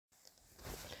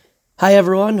Hi,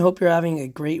 everyone. Hope you're having a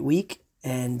great week.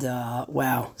 And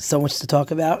wow, so much to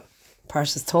talk about.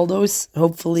 Parshas Toldos.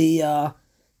 Hopefully,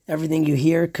 everything you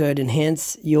hear could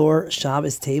enhance your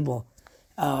Shabbos table.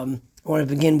 I want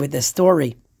to begin with this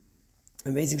story.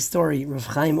 Amazing story. Rav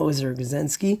Chaim Ozer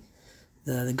Guzensky,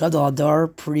 the Gadol Adar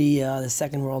pre the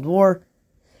Second World War.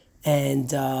 And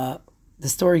the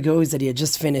story goes that he had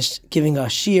just finished giving a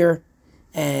shir,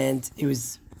 and he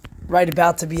was right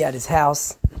about to be at his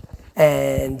house,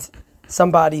 and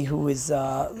somebody who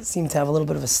seemed to have a little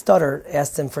bit of a stutter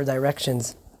asked him for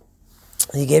directions.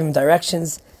 He gave him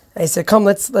directions, and he said, "Come,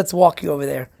 let's walk you over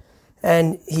there."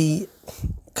 And he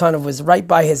kind of was right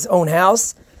by his own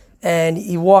house, and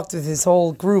he walked with his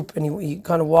whole group, and he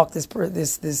kind of walked this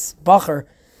bacher.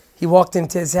 He walked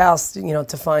into his house,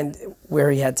 to find where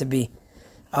he had to be.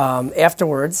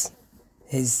 Afterwards,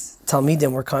 his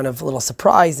Talmidim were kind of a little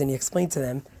surprised, and he explained to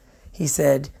them. He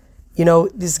said,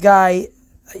 this guy,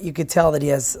 you could tell that he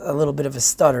has a little bit of a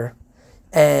stutter.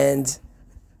 And,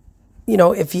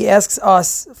 if he asks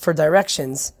us for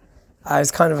directions, I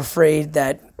was kind of afraid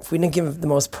that if we didn't give him the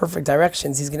most perfect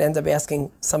directions, he's going to end up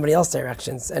asking somebody else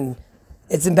directions. And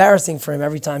it's embarrassing for him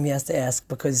every time he has to ask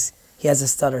because he has a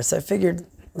stutter. So I figured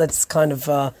let's kind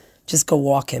of just go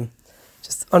walk him.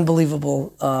 Just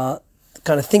unbelievable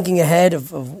kind of thinking ahead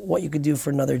of what you could do for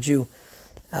another Jew.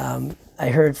 I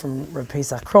heard from Reb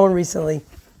Pesach Krohn recently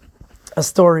a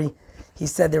story. He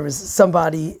said there was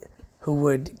somebody who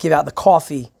would give out the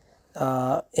coffee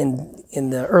in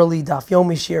the early Daf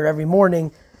Yomi shir every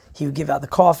morning. He would give out the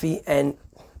coffee, and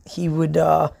he would,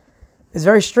 it was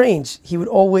very strange. He would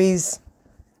always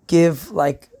give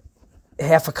like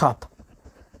half a cup.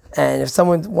 And if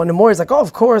someone wanted more, he's like,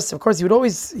 of course.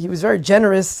 He was very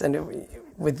generous and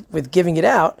with giving it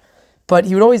out, but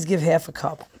he would always give half a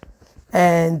cup.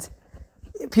 And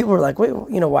people were like, wait,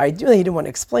 why do you? He didn't want to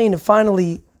explain. And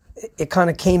finally, it kind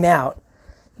of came out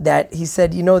that he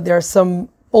said, there are some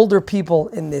older people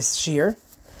in this shir,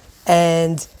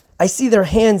 and I see their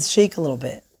hands shake a little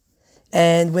bit.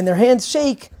 And when their hands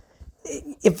shake,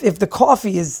 if the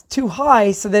coffee is too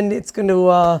high, so then it's going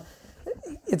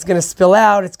to spill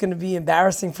out. It's going to be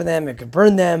embarrassing for them. It could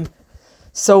burn them.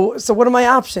 So what are my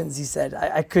options? He said,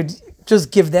 I could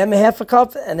just give them a half a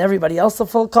cup and everybody else a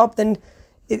full cup. Then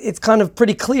it's kind of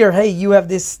pretty clear. Hey, you have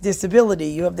this disability.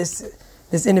 You have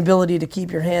this inability to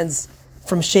keep your hands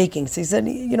from shaking. So he said,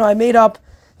 I made up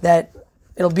that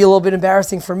it'll be a little bit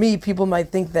embarrassing for me. People might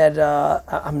think that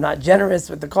I'm not generous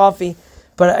with the coffee,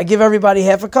 but I give everybody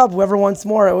half a cup. Whoever wants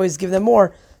more, I always give them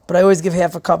more. But I always give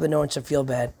half a cup that no one should feel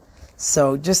bad.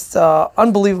 So just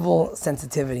unbelievable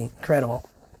sensitivity. Incredible.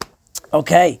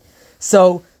 Okay,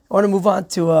 so I want to move on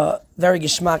to a very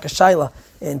geshmak shaila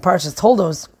in Parshas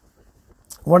Toldos.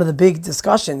 One of the big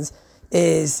discussions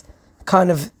is kind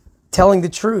of telling the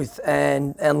truth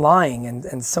and lying,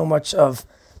 and so much of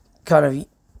kind of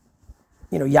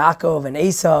Yaakov and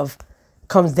Esav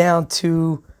comes down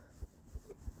to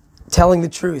telling the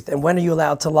truth. And when are you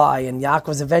allowed to lie? And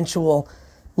Yaakov's eventual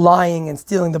lying and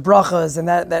stealing the brachas, and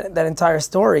that entire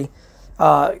story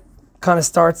kind of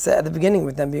starts at the beginning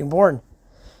with them being born.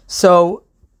 So,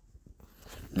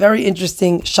 very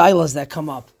interesting shilas that come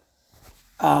up.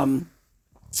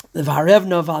 The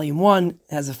Vaharevna, Volume 1,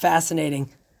 has a fascinating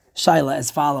shaila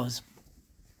as follows.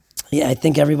 Yeah, I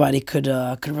think everybody could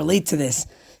relate to this.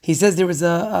 He says there was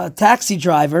a taxi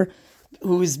driver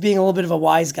who was being a little bit of a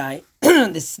wise guy.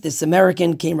 This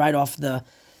American came right off the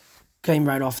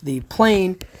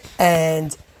plane,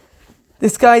 and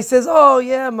this guy says, "Oh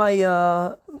yeah,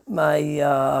 the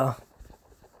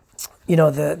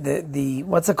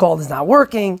what's it called is not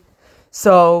working,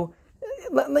 so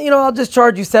I'll just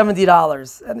charge you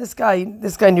 $70." And this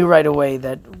guy knew right away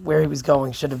that where he was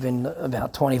going should have been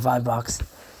about $25,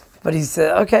 but he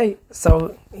said, "Okay."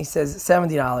 So he says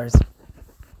 $70,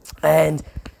 and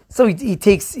so he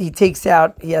takes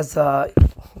out. He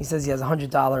says he has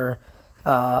 $100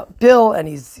 bill, and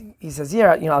he says,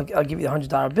 "Yeah, I'll give you the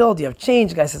 $100 bill. Do you have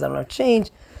change?" The guy says, "I don't have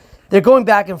change." They're going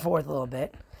back and forth a little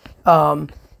bit,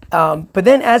 but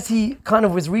then as he kind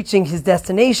of was reaching his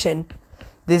destination,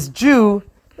 this Jew,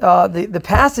 the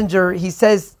passenger, he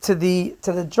says to the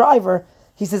driver,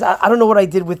 he says, "I don't know what I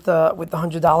did with the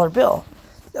 $100 bill.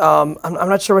 I'm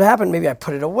not sure what happened. Maybe I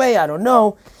put it away. I don't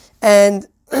know." And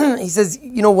he says,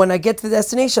 "When I get to the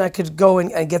destination, I could go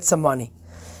and get some money."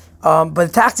 But the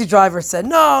taxi driver said,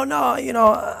 "No,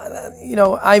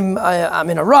 I'm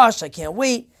in a rush. I can't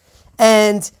wait."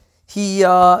 And he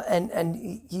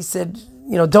said,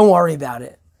 "Don't worry about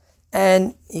it."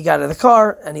 And he got out of the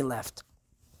car and he left.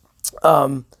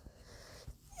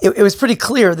 It was pretty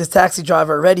clear, this taxi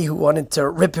driver already who wanted to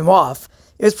rip him off,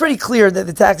 it was pretty clear that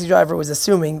the taxi driver was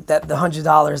assuming that the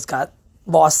 $100 got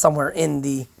lost somewhere in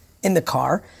the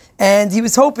car, and he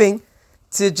was hoping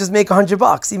to just make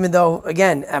 $100, even though,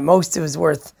 again, at most it was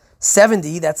worth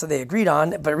 70. That's what they agreed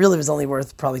on, but it really was only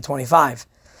worth probably 25.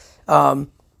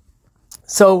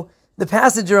 So the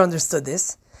passenger understood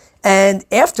this, and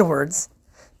afterwards,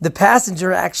 the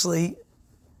passenger actually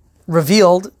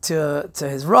revealed to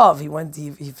his Rav.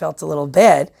 He felt a little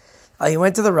bad. He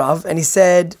went to the Rav and he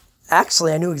said,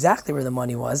 "Actually, I knew exactly where the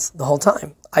money was the whole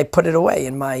time. I put it away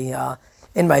in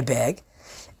my bag,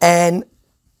 and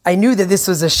I knew that this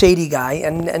was a shady guy,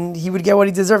 and he would get what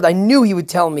he deserved. I knew he would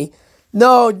tell me,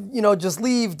 no, just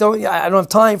leave. I don't have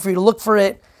time for you to look for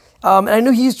it. And I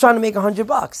knew he was trying to make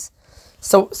 $100.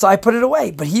 So I put it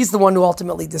away. But he's the one who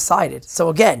ultimately decided. So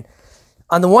again,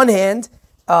 on the one hand,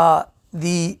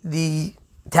 the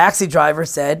taxi driver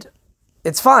said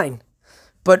it's fine.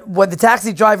 But what the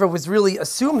taxi driver was really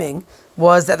assuming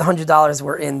was that the $100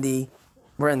 were in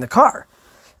the car,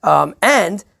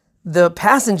 and the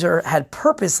passenger had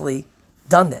purposely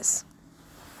done this.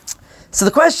 So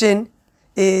the question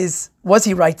is, was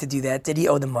he right to do that? Did he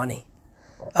owe the money?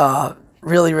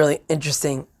 Really, really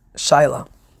interesting shaila.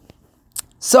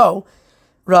 So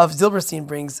Rav Zilberstein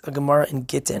brings a Gemara in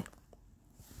Gittin.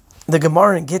 The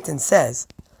Gemara in Gittin says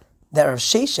that Rav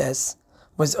Sheshes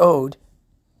was owed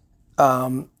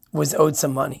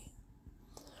some money.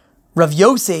 Rav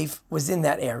Yosef was in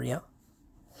that area,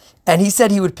 and he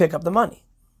said he would pick up the money.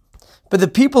 But the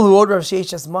people who owed Rav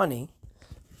Sheshes money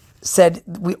said,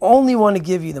 we only want to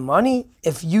give you the money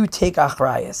if you take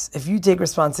achrayas, if you take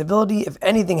responsibility. If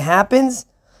anything happens,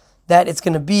 that it's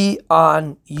going to be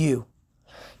on you.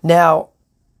 Now,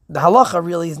 the halacha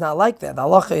really is not like that. The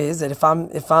halacha is that if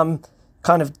I'm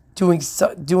kind of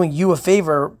doing you a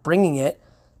favor, bringing it,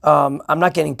 I'm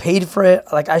not getting paid for it.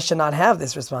 Like, I should not have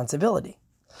this responsibility.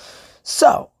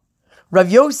 So,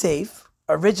 Rav Yosef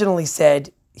originally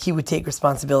said he would take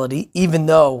responsibility, even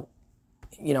though,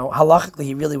 halachically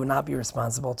he really would not be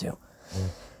responsible to.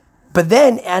 But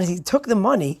then, as he took the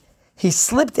money, he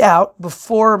slipped out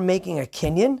before making a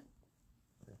kinyan,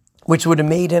 which would have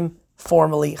made him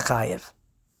formally chayev.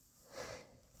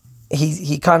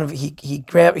 He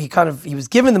was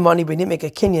given the money, but he didn't make a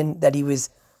kinyan that he was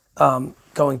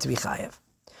going to be chayev.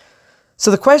 So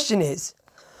the question is,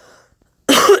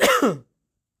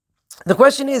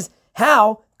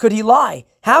 how could he lie?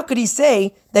 How could he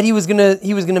say that he was gonna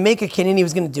make a kinyan, he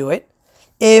was gonna do it,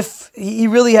 if he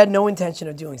really had no intention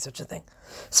of doing such a thing?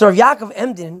 So Rav Yaakov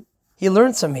Emden, he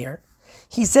learns from here.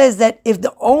 He says that if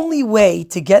the only way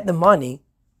to get the money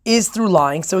is through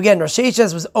lying, so again, Rosh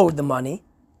Hashanah was owed the money,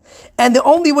 and the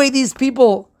only way these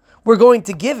people were going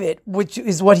to give it, which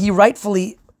is what he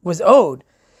rightfully was owed,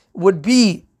 would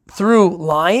be through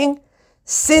lying.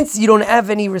 Since you don't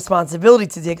have any responsibility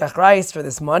to take achrayus for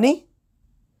this money,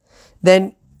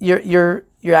 then you're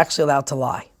actually allowed to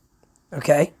lie.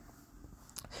 Okay?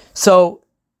 So,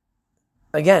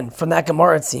 again, from that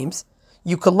Gemara it seems,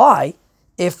 you could lie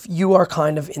if you are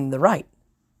kind of in the right.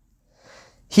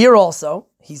 Here also,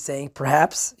 he's saying,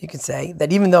 perhaps you could say,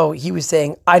 that even though he was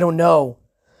saying, I don't know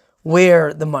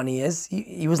where the money is,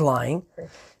 he was lying,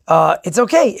 it's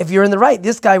okay if you're in the right.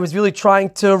 This guy was really trying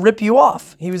to rip you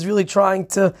off. He was really trying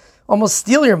to almost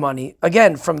steal your money,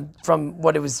 again, from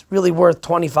what it was really worth,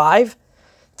 25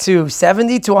 to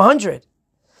 70 to 100.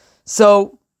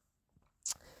 So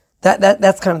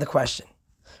that's kind of the question.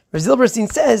 Rav Zilberstein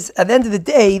says, at the end of the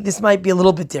day, this might be a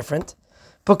little bit different,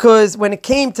 because when it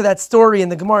came to that story in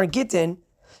the Gemara in Gittin,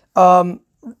 Rav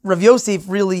Yosef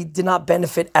really did not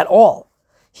benefit at all.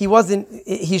 He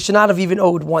should not have even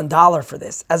owed $1 for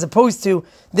this, as opposed to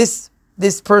this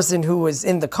person who was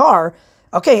in the car.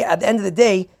 Okay, at the end of the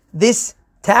day, this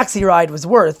taxi ride was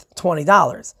worth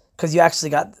 $20 because you actually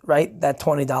got, right, that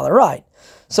 $20 ride.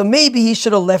 So maybe he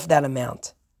should have left that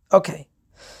amount. Okay,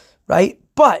 right?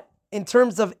 But in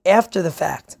terms of after the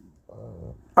fact,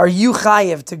 are you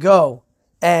chayev to go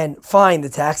and find the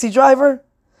taxi driver?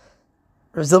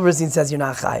 Rav Zilberstein says you're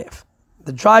not chayev.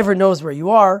 The driver knows where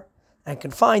you are and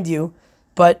can find you,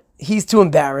 but he's too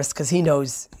embarrassed because he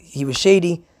knows he was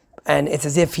shady, and it's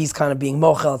as if he's kind of being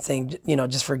mochel and saying,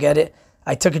 just forget it.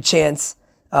 I took a chance,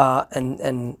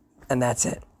 and that's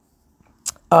it.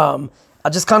 I'll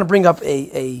just kind of bring up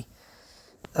a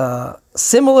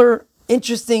similar,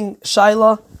 interesting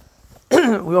shaila.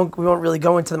 we won't really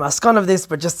go into the maskan of this,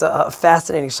 but just a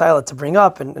fascinating shaila to bring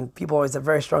up, and people always have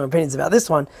very strong opinions about this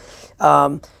one.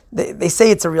 They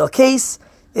say it's a real case.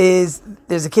 There's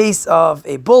a case of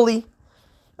a bully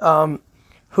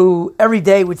who every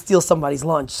day would steal somebody's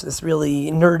lunch, this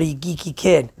really nerdy, geeky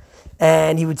kid.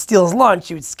 And he would steal his lunch,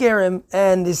 he would scare him,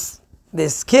 and this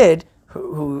this kid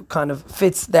who kind of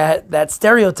fits that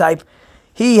stereotype.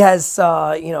 He has,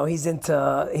 he's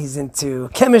into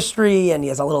chemistry, and he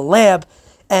has a little lab,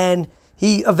 and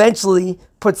he eventually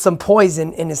put some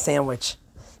poison in his sandwich,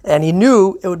 and he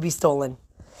knew it would be stolen.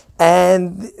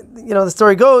 And, the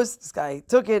story goes, this guy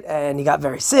took it and he got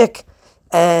very sick.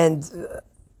 And,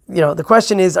 the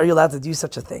question is, are you allowed to do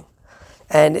such a thing?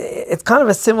 And it's kind of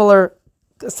a similar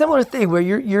thing where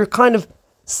you're kind of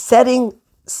setting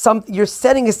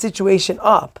a situation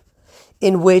up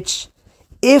in which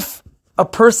if a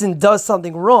person does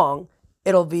something wrong,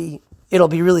 it'll be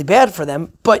really bad for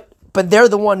them, but they're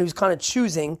the one who's kind of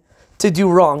choosing to do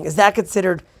wrong. Is that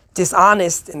considered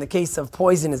dishonest? In the case of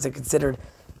poison, is it considered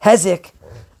hezek?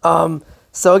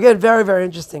 So again, very, very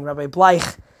interesting. Rabbi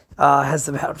Bleich has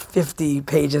about 50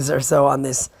 pages or so on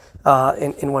this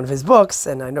in one of his books,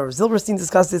 and I know Zilberstein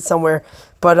discussed it somewhere.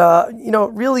 But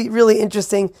really, really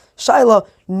interesting. Shaila,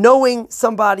 knowing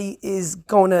somebody is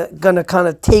gonna kind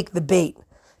of take the bait.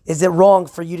 Is it wrong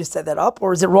for you to set that up,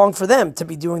 or is it wrong for them to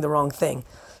be doing the wrong thing?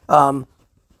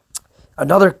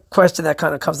 Another question that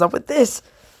kind of comes up with this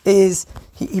is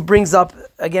he brings up,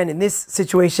 again, in this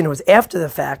situation, it was after the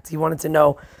fact. He wanted to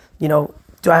know, do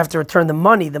I have to return the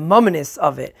money, the mumminess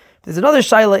of it? There's another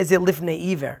shaila, is it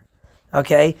lifnei iver?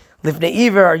 Okay, lifnei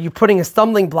iver, are you putting a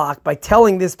stumbling block by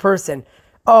telling this person,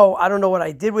 oh, I don't know what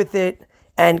I did with it,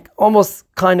 and almost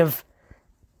kind of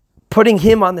putting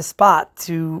him on the spot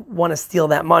to want to steal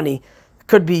that money?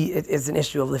 Could be, it's an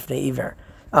issue of lifnei iver.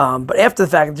 But after the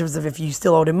fact, in terms of if you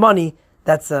still owed him money,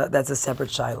 that's a separate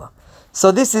shaila.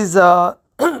 So this is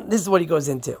this is what he goes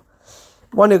into.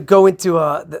 I want to go into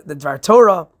the Dvar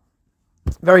Torah,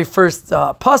 very first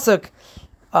pasuk.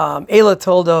 Ela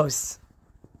Toldos,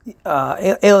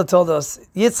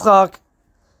 Yitzchak,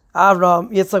 Avram,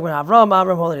 Yitzchak when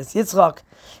Avram holiness Yitzchak,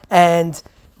 and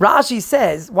Rashi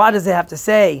says, why does it have to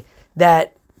say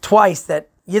that twice that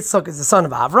Yitzchak is the son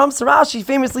of Avram? So Rashi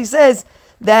famously says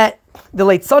that the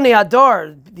Leitzonei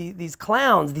Adar, these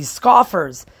clowns, these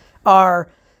scoffers, are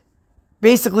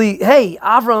basically, hey,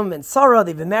 Avram and Sarah,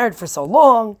 they've been married for so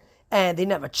long, and they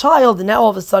didn't have a child, and now all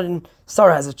of a sudden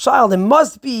Sarah has a child. It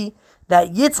must be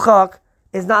that Yitzchak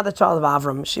is not the child of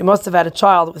Avram. She must have had a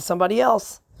child with somebody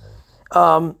else.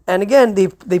 And again,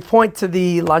 they point to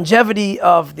the longevity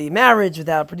of the marriage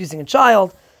without producing a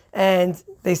child, and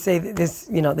they say that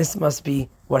this must be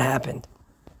what happened.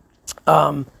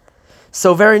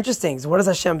 So very interesting. So what does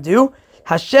Hashem do?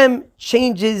 Hashem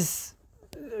changes,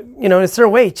 in a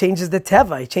certain way, changes the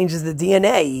teva, he changes the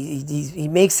DNA. He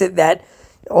makes it that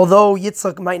although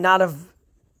Yitzchak might not have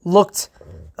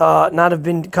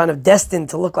been kind of destined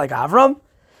to look like Avram,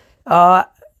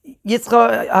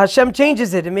 Hashem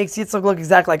changes it. It makes Yitzchak look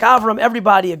exactly like Avram.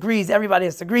 Everybody agrees. Everybody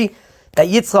has to agree that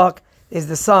Yitzchak is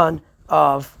the son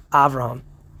of Avram.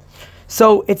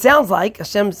 So it sounds like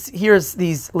Hashem hears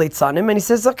these late sonim and he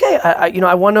says, "Okay, I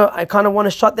kind of want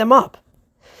to shut them up."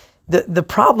 The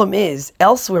problem is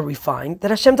elsewhere we find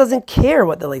that Hashem doesn't care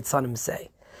what the late sonim say.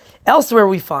 Elsewhere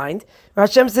we find where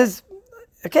Hashem says,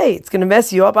 "Okay, it's going to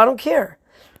mess you up. I don't care."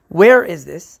 Where is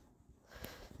this?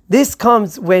 This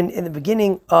comes when in the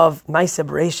beginning of Maaseh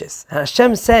Bereshis,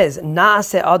 Hashem says,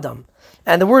 "Naaseh Adam,"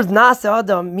 and the words "Naaseh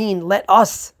Adam" mean "let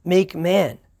us make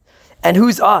man." And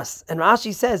who's us? And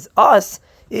Rashi says, us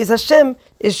is Hashem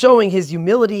is showing his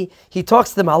humility. He talks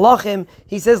to the Malachim.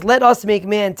 He says, let us make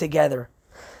man together.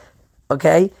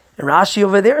 Okay? And Rashi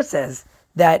over there says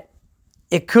that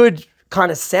it could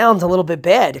kind of sound a little bit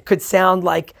bad. It could sound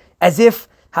like as if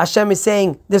Hashem is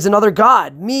saying, there's another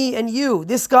God, me and you,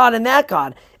 this God and that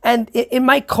God. And it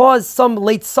might cause some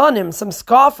late sonim, some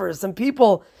scoffers, some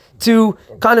people to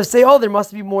kind of say, oh, there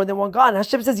must be more than one God. And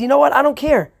Hashem says, you know what? I don't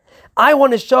care. I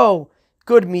want to show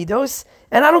good midos,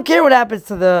 and I don't care what happens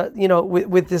to the,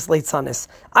 with this late sonis.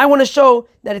 I want to show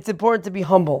that it's important to be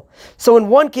humble. So in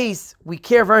one case, we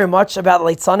care very much about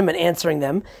late sonim and answering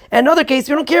them. And another case,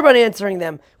 we don't care about answering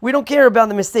them. We don't care about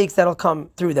the mistakes that'll come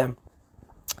through them.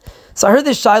 So I heard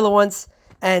this Shiloh once,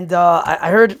 and I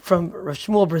heard from Rav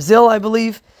Shmuel Brazil, I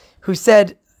believe, who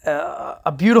said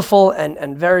a beautiful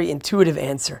and very intuitive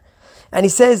answer. And he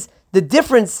says, the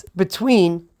difference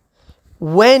between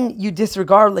when you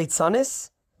disregard late sonis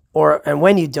and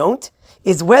when you don't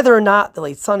is whether or not the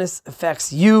late sonis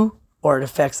affects you or it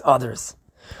affects others.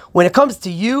 When it comes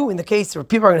to you, in the case where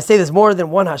people are going to say there's more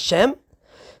than one Hashem,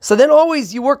 so then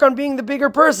always you work on being the bigger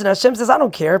person. Hashem says, I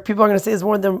don't care. People are going to say there's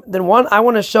more than one. I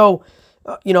want to show,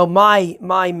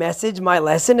 my message, my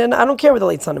lesson, and I don't care what the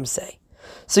late sonim say.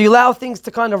 So you allow things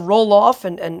to kind of roll off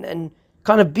and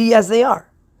kind of be as they are.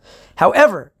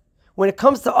 However, when it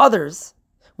comes to others,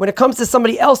 when it comes to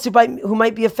somebody else who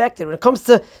might be affected, when it comes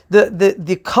to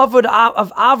the kavod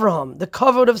of Avraham, the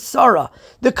kavod of Sarah,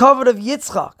 the kavod of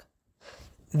Yitzchak,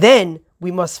 then we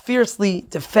must fiercely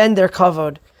defend their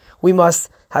kavod. We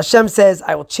must, Hashem says,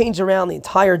 I will change around the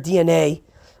entire DNA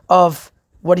of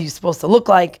what are you supposed to look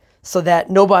like so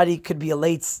that nobody could be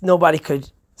nobody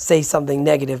could say something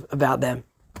negative about them.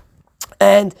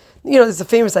 And, there's a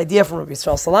famous idea from Rabbi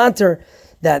Yisrael Salanter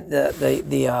that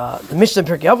the Mishnah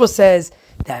Pirkei Avos says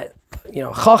that,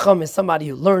 Chacham is somebody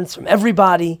who learns from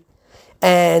everybody.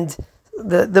 And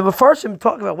the Mefarshim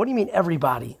talk about, what do you mean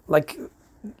everybody? Like,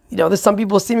 there's some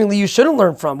people seemingly you shouldn't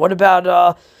learn from. What about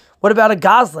a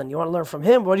Goslin? You want to learn from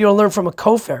him? What do you want to learn from a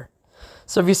Kofar?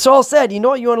 So if Yisrael said,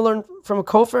 what you want to learn from a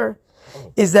Kofar?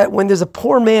 Is that when there's a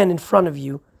poor man in front of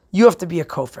you, you have to be a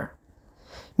Kofar.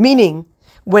 Meaning,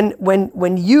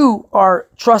 when you are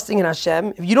trusting in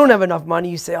Hashem, if you don't have enough money,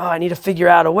 you say, I need to figure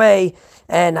out a way,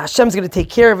 and Hashem's going to take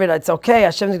care of it. It's okay.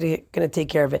 Hashem's going to take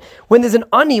care of it. When there's an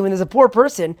ani, when there's a poor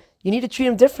person, you need to treat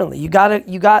him differently. You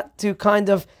got to kind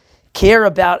of care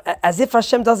about, as if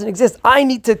Hashem doesn't exist. I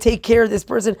need to take care of this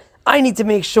person. I need to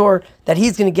make sure that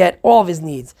he's going to get all of his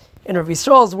needs. In Rabbi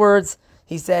Yisrael's words,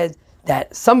 he said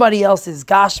that somebody else's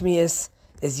gashmius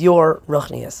is your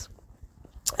ruchnius.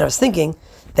 And I was thinking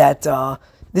that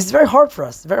this is very hard for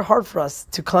us. It's very hard for us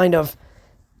to kind of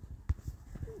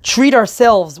treat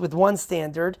ourselves with one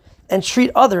standard and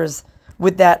treat others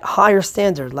with that higher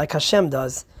standard, like Hashem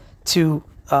does to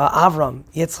Avram,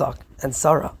 Yitzchak, and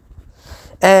Sarah.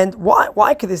 And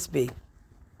why could this be?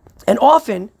 And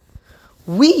often,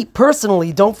 we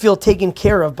personally don't feel taken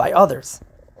care of by others.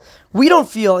 We don't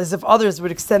feel as if others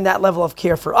would extend that level of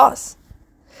care for us.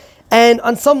 And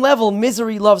on some level,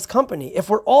 misery loves company. If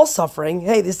we're all suffering,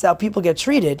 hey, this is how people get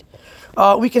treated,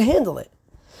 we can handle it.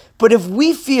 But if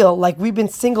we feel like we've been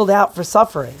singled out for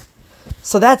suffering,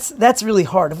 so that's really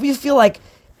hard. If we feel like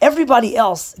everybody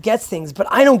else gets things, but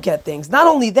I don't get things, not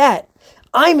only that,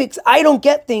 I don't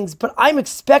get things, but I'm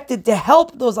expected to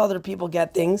help those other people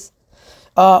get things.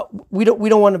 We don't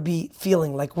want to be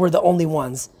feeling like we're the only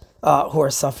ones who are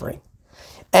suffering.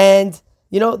 And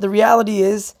the reality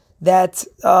is that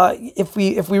if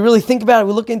we really think about it,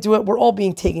 we look into it, we're all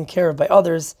being taken care of by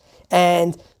others,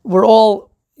 and we're all,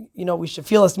 we should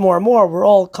feel this more and more. We're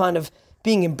all kind of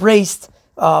being embraced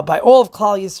by all of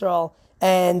Klal Yisrael,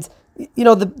 and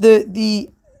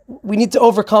we need to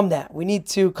overcome that. We need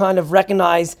to kind of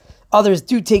recognize others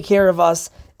do take care of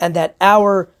us, and that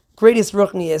our greatest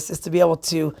ruchnius is to be able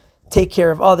to take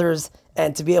care of others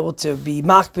and to be able to be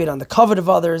makpid on the kavod of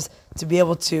others, to be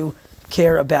able to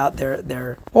care about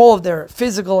their all of their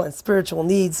physical and spiritual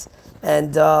needs.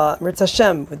 And Mirz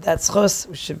Hashem, with that schos,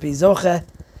 we should be zoche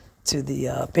to the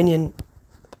opinion,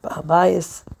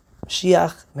 Habayis,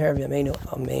 Mashiach, Meher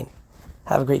V'Yameinu, Amen.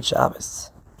 Have a great Shabbos.